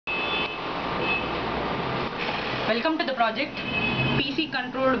Welcome to the project PC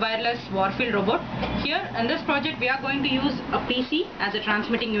controlled wireless Warfield robot. Here in this project we are going to use a PC as a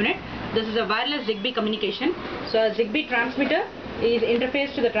transmitting unit. This is a wireless Zigbee communication. So a Zigbee transmitter is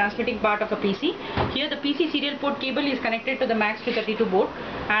interfaced to the transmitting part of a PC. Here the PC serial port cable is connected to the MAX232 board,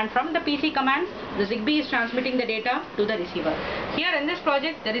 and from the PC commands the Zigbee is transmitting the data to the receiver. Here in this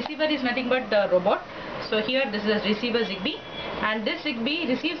project the receiver is nothing but the robot. So here this is a receiver Zigbee, and this Zigbee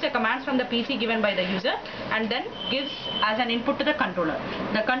receives the commands from the PC given by the user and then gives as an input to the controller.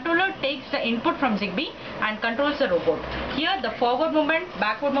 The controller takes the input from Zigbee and controls the robot. Here the forward movement,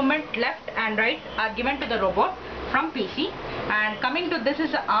 backward movement, left and right are given to the robot from PC. And coming to this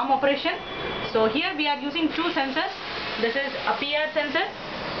is the arm operation. So here we are using two sensors. This is a PR sensor,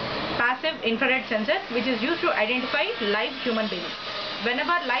 passive infrared sensor, which is used to identify live human beings.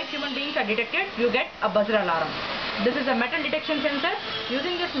 Whenever live human beings are detected, you get a buzzer alarm. This is a metal detection sensor.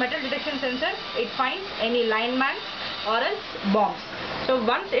 Using this metal detection sensor, it finds any lineman or else bombs. So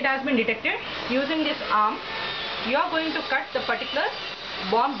once it has been detected, using this arm, you are going to cut the particular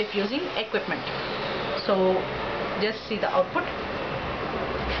bomb diffusing equipment. So just see the output.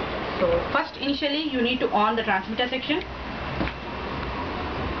 So first initially you need to on the transmitter section.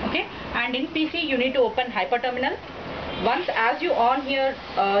 Okay, and in PC you need to open hyperterminal. Once as you on here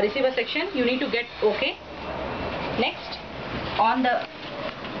receiver section, you need to get OK. Next, on the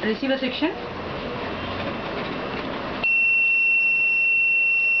receiver section,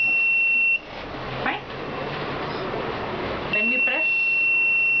 fine. When we press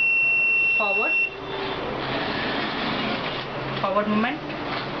forward movement,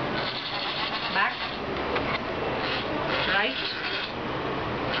 back, right,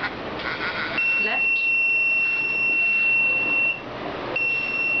 left,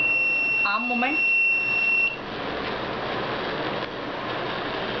 arm movement,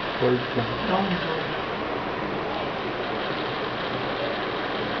 down.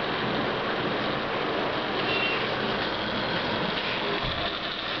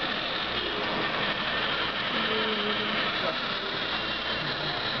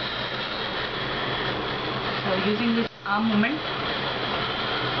 So using this arm movement,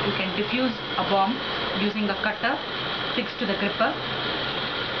 you can diffuse a bomb using a cutter fixed to the gripper.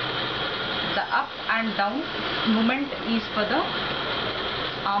 The up and down movement is for the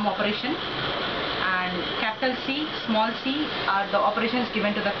arm operation, and capital C, small c are the operations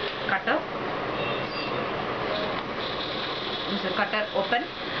given to the cutter. This is the cutter open.